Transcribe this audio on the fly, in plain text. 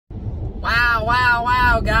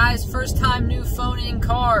Wow, guys. First time new phone in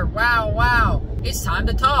car. Wow. It's time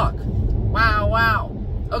to talk. Wow.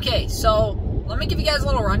 Okay, so let me give you guys a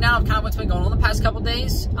little rundown of kind of what's been going on the past couple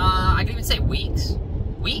days. I can even say weeks.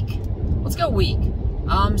 Week? Let's go week.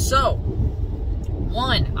 So,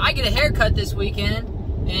 one, I get a haircut this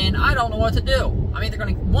weekend, and I don't know what to do. I'm either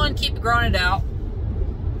going to, one, keep growing it out.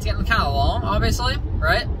 It's getting kind of long, obviously,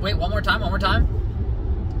 right? Wait, one more time.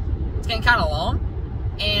 It's getting kind of long.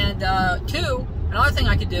 And, two, another thing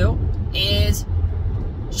I could do is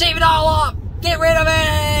shave it all off! Get rid of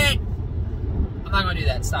it! I'm not going to do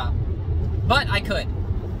that, stop. But I could.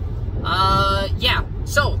 Yeah.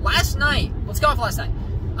 So, last night, let's go off last night.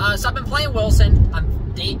 So I've been playing Wilson.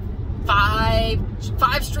 I'm deep, five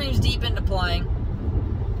streams deep into playing.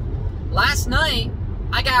 Last night,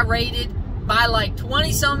 I got raided by like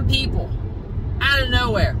 20-some people. Out of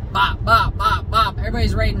nowhere. Bop.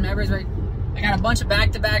 Everybody's raiding. I got a bunch of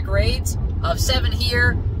back-to-back raids of 7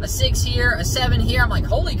 here, a 6 here, a 7 here. I'm like,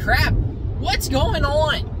 holy crap, what's going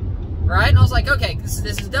on? Right? And I was like, okay, this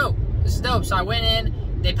is dope. So I went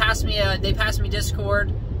in, they passed me Discord,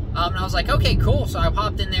 and I was like, okay, cool. So I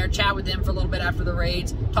popped in there, chat with them for a little bit after the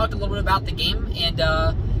raids, talked a little bit about the game, and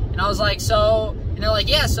I was like, so, and they're like,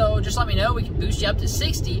 yeah, so just let me know, we can boost you up to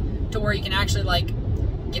 60 to where you can actually, like,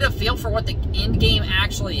 get a feel for what the end game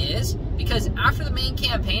actually is. Because after the main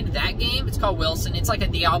campaign of that game, it's called Wilson. It's like a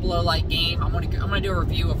Diablo-like game. I'm gonna do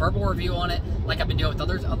a verbal review on it, like I've been doing with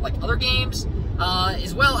other games,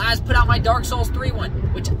 as well as put out my Dark Souls 3 one,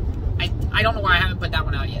 which I don't know why I haven't put that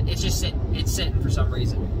one out yet. It's just sitting for some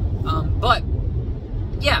reason. But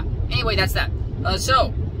yeah. Anyway, that's that.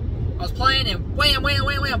 So I was playing and wham,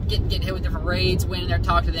 getting hit with different raids. Went in there,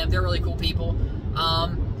 talked to them. They're really cool people.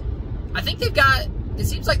 I think they've got. It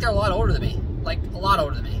seems like they're a lot older than me. Like a lot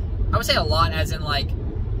older than me. I would say a lot, as in like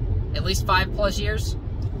at least 5+ years,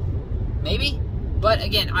 maybe. But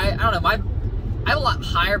again, I don't know. I have a lot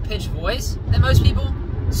higher pitched voice than most people,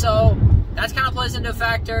 so that's kind of plays into a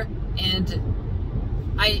factor. And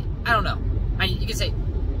I don't know. You could say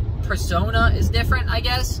persona is different, I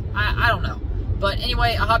guess. I don't know. But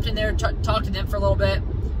anyway, I hopped in there, talked to them for a little bit,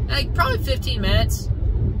 like probably 15 minutes,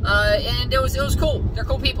 and it was cool. They're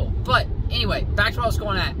cool people. But anyway, back to what I was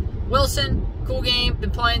going at. Wilson. Cool game,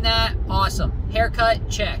 been playing that, awesome.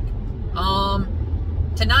 Haircut, check.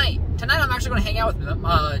 Tonight I'm actually going to hang out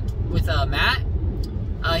with Matt.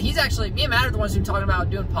 He's actually, me and Matt are the ones who are talking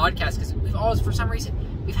about doing podcasts, because we've always, for some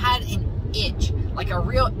reason, we've had an itch, like a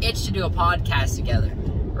real itch to do a podcast together,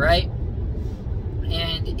 right?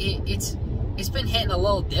 And it's been hitting a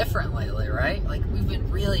little different lately, right? Like, we've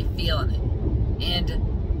been really feeling it. And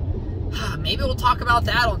maybe we'll talk about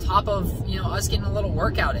that on top of, you know, us getting a little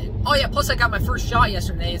workout in. Oh yeah, plus I got my first shot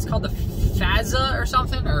yesterday. It's called the Fazza or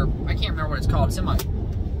something, or I can't remember what it's called. It's in my,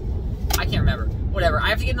 I can't remember. Whatever. I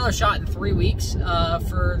have to get another shot in 3 weeks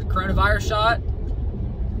for the coronavirus shot.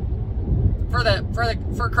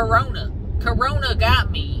 For Corona. Corona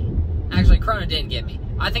got me. Actually, Corona didn't get me.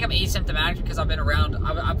 I think I'm asymptomatic because I've been around.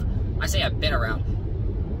 I say I've been around.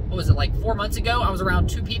 What was it, like 4 months ago? I was around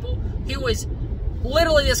 2 people who was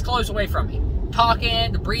literally this close away from me,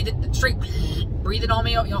 talking, straight breathing on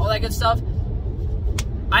me, you know, all that good stuff.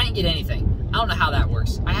 I didn't get anything. I don't know how that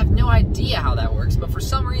works. I have no idea how that works, but for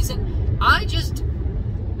some reason, I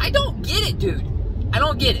don't get it, dude. I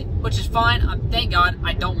don't get it, which is fine. Thank God.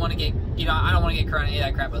 I don't want to get, you know, I don't want to get corona, any of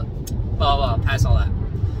that crap. Blah, past all that.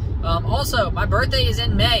 Also, my birthday is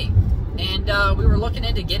in May, and we were looking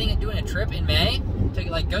into doing a trip in May to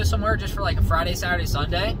like go somewhere just for like a Friday, Saturday,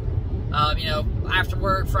 Sunday. You know, after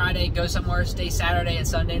work, Friday, go somewhere, stay Saturday and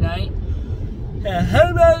Sunday night.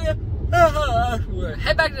 Head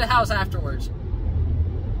back to the house afterwards.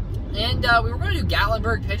 And we were going to do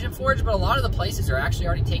Gatlinburg Pigeon Forge, but a lot of the places are actually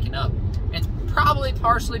already taken up. And it's probably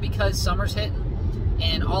partially because summer's hitting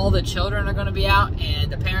and all the children are going to be out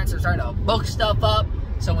and the parents are starting to book stuff up.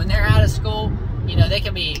 So when they're out of school, you know, they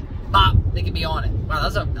can be on it. Wow,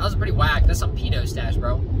 that was a pretty whack. That's some pedo stash,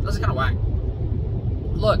 bro. That was kind of whack.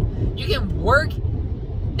 Look, you can work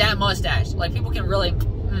that mustache. Like, people can really,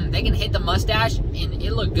 they can hit the mustache and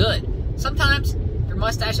it look good. Sometimes your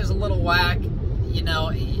mustache is a little whack, you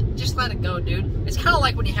know, just let it go, dude. It's kind of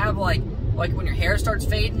like when you have, like when your hair starts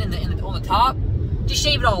fading on the top, just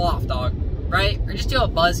shave it all off, dog, right? Or just do a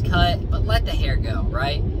buzz cut, but let the hair go,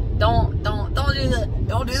 right? Don't do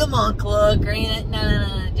the monk look or anything.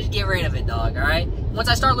 No. Just get rid of it, dog, all right? Once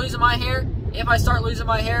I start losing my hair,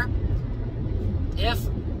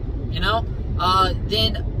 you know,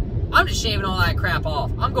 then I'm just shaving all that crap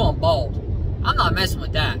off. I'm going bald. I'm not messing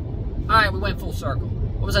with that. All right, we went full circle.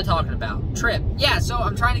 What was I talking about? Trip. Yeah, so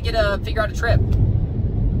I'm trying to figure out a trip.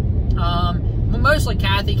 mostly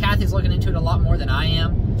Kathy. Kathy's looking into it a lot more than I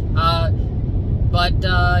am.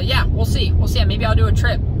 Yeah, we'll see. We'll see. Maybe I'll do a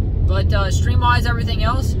trip. But stream-wise, everything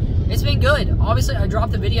else, it's been good. Obviously, I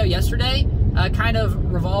dropped a video yesterday, kind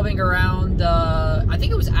of revolving around, I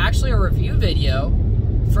think it was actually a review video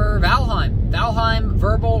for Valheim. Valheim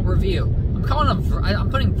verbal review. I'm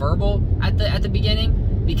putting verbal at the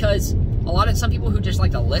beginning because some people who just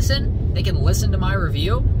like to listen, they can listen to my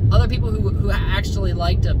review. Other people who actually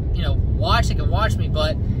like to, watch, they can watch me,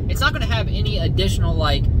 but it's not going to have any additional,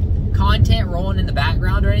 like, content rolling in the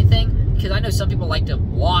background or anything, because I know some people like to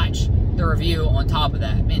watch the review on top of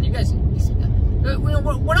that. Man, you guys,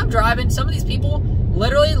 when I'm driving, some of these people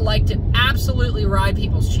literally like to absolutely ride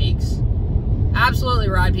people's cheeks. Absolutely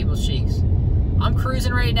ride people's cheeks. I'm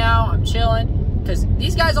cruising right now. I'm chilling, because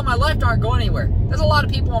these guys on my left aren't going anywhere. There's a lot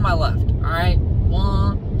of people on my left. All right,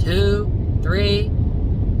 1, 2, 3,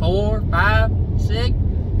 4, 5, 6,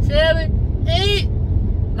 7, 8,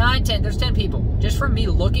 9, 10. There's 10 people. Just from me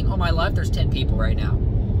looking on my left, there's 10 people right now.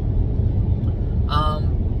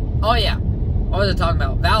 Oh yeah. What was I talking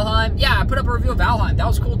about? Valheim. Yeah, I put up a review of Valheim. That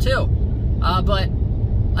was cool too. But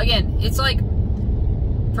again, it's like,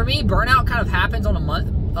 for me, burnout kind of happens on a month,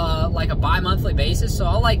 like a bi-monthly basis. So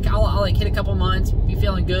I'll hit a couple months, be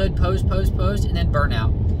feeling good, post, and then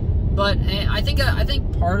burnout. But I think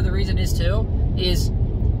part of the reason is too is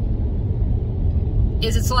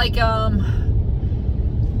it's like I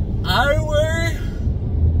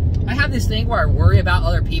have this thing where I worry about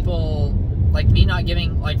other people, like me not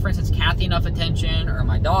giving, like, for instance, Kathy enough attention, or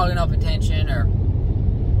my dog enough attention, or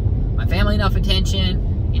my family enough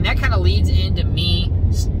attention, and that kind of leads into me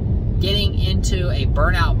getting into a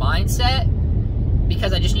burnout mindset,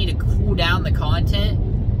 because I just need to cool down the content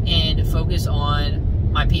and focus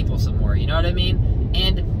on my people some more, you know what I mean?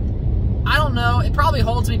 And I don't know, it probably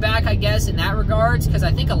holds me back, I guess, in that regards, because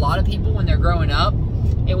I think a lot of people, when they're growing up,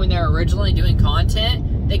 and when they're originally doing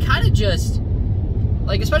content, they kind of just,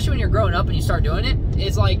 like, especially when you're growing up and you start doing it,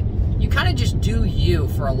 it's like, you kind of just do you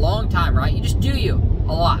for a long time, right? You just do you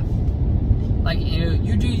a lot. Like,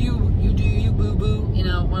 you do you, boo-boo,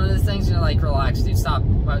 one of those things, like, relax, dude, stop,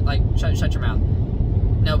 like, shut your mouth.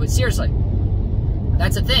 No, but seriously,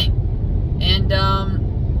 that's a thing. And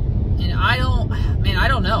I don't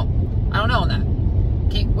know. I don't know on that.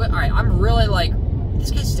 Okay, alright, I'm really like,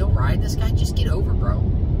 this guy's still riding this guy? Just get over, bro.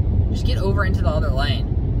 Just get over into the other lane.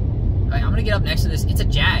 Alright, I'm gonna get up next to this. It's a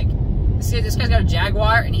Jag. This guy's got a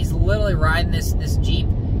Jaguar, and he's literally riding this Jeep.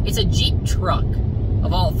 It's a Jeep truck,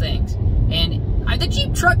 of all things. And the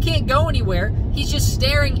Jeep truck can't go anywhere. He's just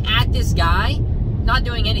staring at this guy, not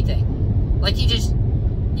doing anything. Like, he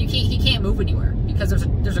can't move anywhere, because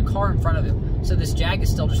there's a car in front of him. So this Jag is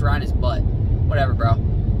still just riding his butt. Whatever, bro.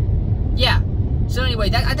 Yeah. So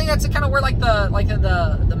anyway, I think that's kind of where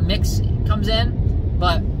the mix comes in.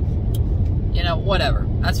 But whatever.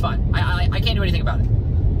 That's fine. I can't do anything about it.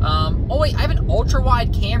 Oh wait, I have an ultra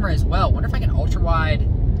wide camera as well. Wonder if I can ultra wide.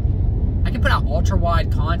 I can put out ultra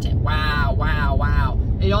wide content. Wow.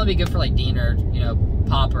 It'd only be good for like Dean or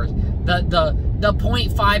poppers. The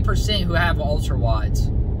 0.5% who have ultra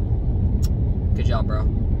wides. Good job, bro.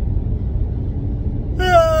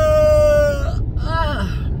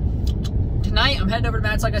 Tonight, I'm heading over to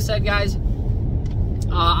Matt's, like I said, guys.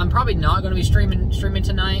 I'm probably not going to be streaming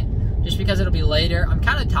tonight, just because it'll be later. I'm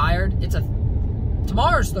kind of tired.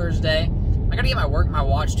 Tomorrow's Thursday. I got to get my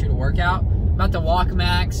watch too to work out. I'm about to walk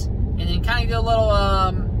Max, and then kind of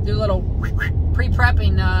do a little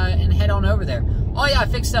pre-prepping and head on over there. Oh yeah, I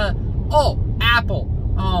fixed Apple.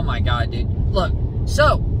 Oh my god, dude. Look,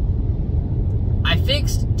 so I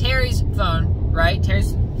fixed Terry's phone, right?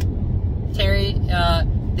 Terry,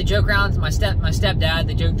 they joke around. My stepdad,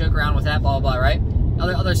 they joke around with that, blah blah blah, right?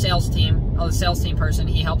 Other sales team person.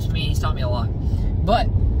 He helps me. He's taught me a lot. But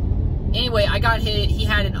anyway, he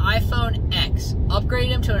had an iPhone X. Upgraded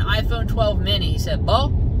him to an iPhone 12 mini. He said,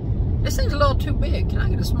 "Bo, this thing's a little too big. Can I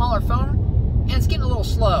get a smaller phone? And it's getting a little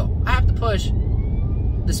slow. I have to push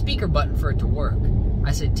the speaker button for it to work."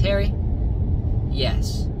 I said, "Terry,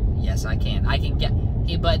 yes, I can. I can get."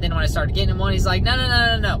 But then when I started getting him one, he's like, "No.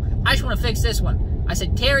 I just want to fix this one." I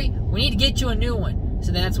said, "Terry, we need to get you a new one."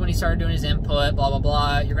 So that's when he started doing his input, blah, blah,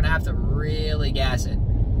 blah. You're going to have to really gas it.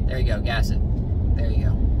 There you go, gas it. There you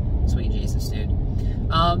go. Sweet Jesus, dude.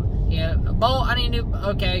 Yeah, Bo, I need a new,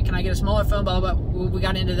 okay, can I get a smaller phone, blah, blah, blah. We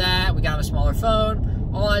got into that. We got him a smaller phone,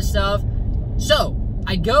 all that stuff. So,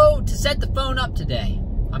 I go to set the phone up today.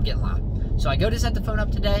 I'm getting loud. So I go to set the phone up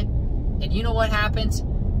today, and you know what happens?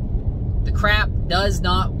 The crap does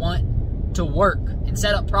not want to work and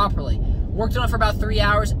set up properly. Worked on it for about 3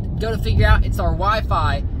 hours. Go to figure out it's our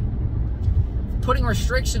Wi-Fi putting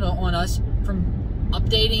restriction on us from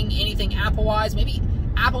updating anything Apple-wise. Maybe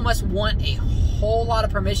Apple must want a whole lot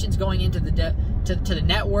of permissions going into the to the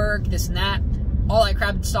network, this and that. All that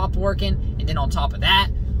crap stopped working, and then on top of that,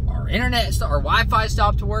 our Wi-Fi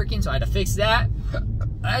stopped working, so I had to fix that.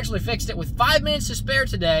 I actually fixed it with 5 minutes to spare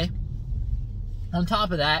today. On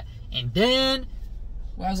top of that, and then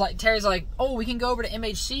I was like, Terry's like, oh, we can go over to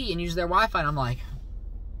MHC and use their Wi-Fi, and I'm like,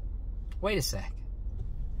 wait a sec.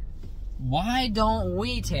 Why don't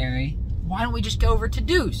we, Terry? Why don't we just go over to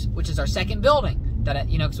Deuce, which is our second building? That,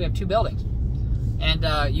 you know, because we have 2 buildings, and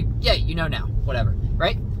you know now, whatever,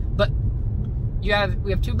 right? But we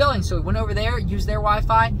have 2 buildings, so we went over there, used their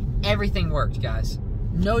Wi-Fi, everything worked, guys.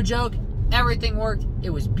 No joke, everything worked. It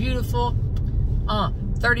was beautiful.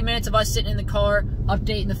 30 minutes of us sitting in the car,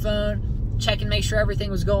 updating the phone, checking, make sure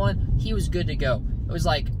everything was going. He was good to go. It was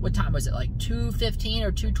like, what time was it? Like 2:15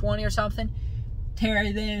 or 2:20 or something.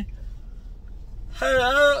 Terry then,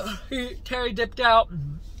 Terry dipped out.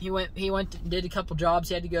 He went and did a couple jobs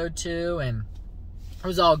he had to go to, and it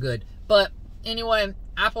was all good. But anyway,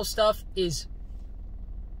 Apple stuff is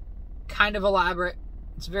kind of elaborate.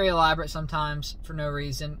 It's very elaborate sometimes for no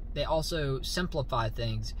reason. They also simplify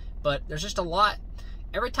things, but there's just a lot.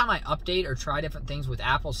 Every time I update or try different things with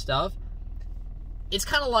Apple stuff, it's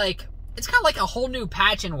kind of like a whole new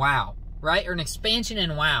patch in WoW, right? Or an expansion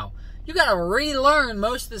in WoW. You got to relearn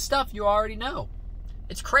most of the stuff you already know.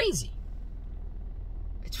 It's crazy.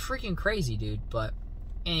 It's freaking crazy, dude. But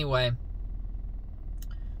anyway,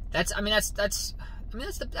 that's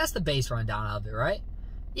the base rundown of it, right?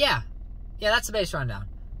 Yeah, that's the base rundown.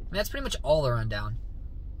 I mean, that's pretty much all the rundown.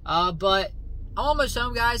 But I'm almost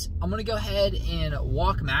home, guys. I'm going to go ahead and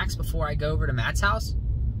walk Max before I go over to Matt's house.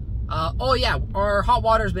 Oh, yeah, our hot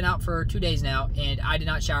water has been out for 2 days now, and I did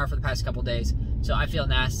not shower for the past couple days. So I feel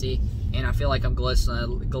nasty, and I feel like I'm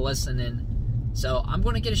glistening. So I'm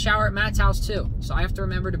going to get a shower at Matt's house, too. So I have to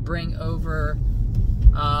remember to bring over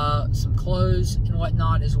some clothes and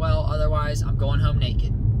whatnot as well. Otherwise, I'm going home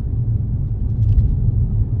naked.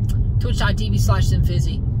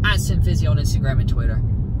 Twitch.tv/SinFizzy, at SinFizzy on Instagram and Twitter.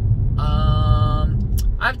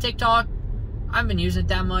 I have TikTok. I haven't been using it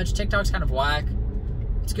that much. TikTok's kind of whack.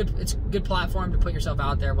 It's good. It's a good platform to put yourself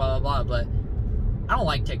out there, blah, blah, blah. But I don't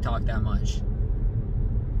like TikTok that much.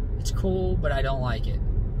 It's cool, but I don't like it.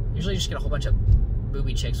 Usually just get a whole bunch of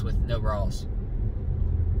booby chicks with no bras.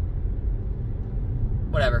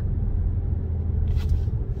 Whatever.